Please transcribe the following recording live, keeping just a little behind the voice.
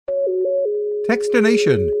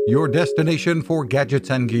Techstination, your destination for gadgets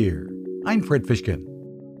and gear. I'm Fred Fishkin.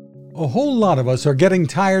 A whole lot of us are getting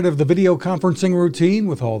tired of the video conferencing routine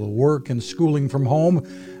with all the work and schooling from home.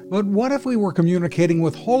 But what if we were communicating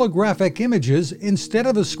with holographic images instead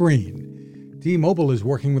of a screen? T-Mobile is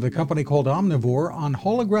working with a company called Omnivore on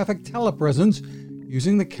holographic telepresence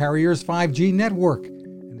using the carrier's 5G network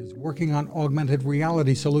and is working on augmented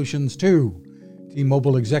reality solutions too.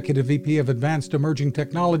 T-Mobile Executive VP of Advanced Emerging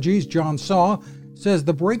Technologies, John Saw, says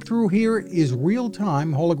the breakthrough here is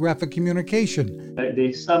real-time holographic communication.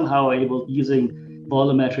 They somehow are able, using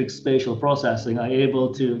volumetric spatial processing, are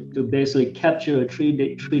able to basically capture a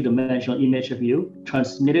three-dimensional image of you,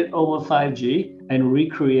 transmit it over 5G, and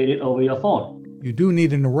recreate it over your phone. You do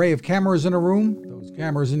need an array of cameras in a room. Those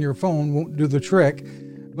cameras in your phone won't do the trick,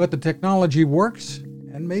 but the technology works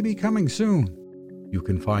and may be coming soon. You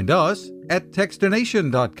can find us at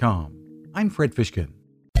Techstination.com. I'm Fred Fishkin.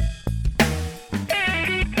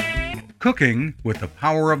 Cooking with the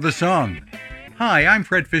power of the sun. Hi, I'm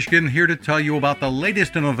Fred Fishkin, here to tell you about the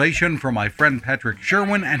latest innovation from my friend Patrick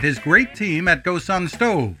Sherwin and his great team at GoSun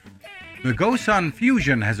Stove. The GoSun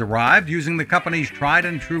Fusion has arrived using the company's tried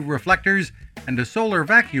and true reflectors and a solar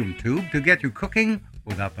vacuum tube to get you cooking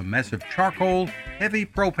without the mess of charcoal, heavy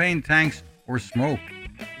propane tanks, or smoke.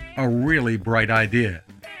 A really bright idea.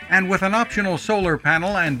 And with an optional solar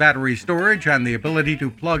panel and battery storage and the ability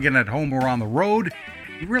to plug in at home or on the road,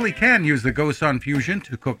 you really can use the GoSun Fusion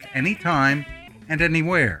to cook anytime and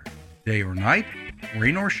anywhere, day or night,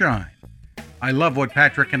 rain or shine. I love what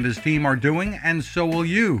Patrick and his team are doing, and so will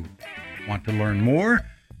you. Want to learn more?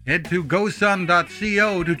 Head to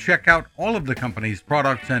gosun.co to check out all of the company's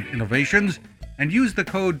products and innovations and use the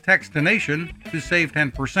code Techstination to save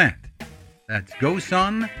 10%. That's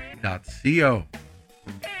gosun.co.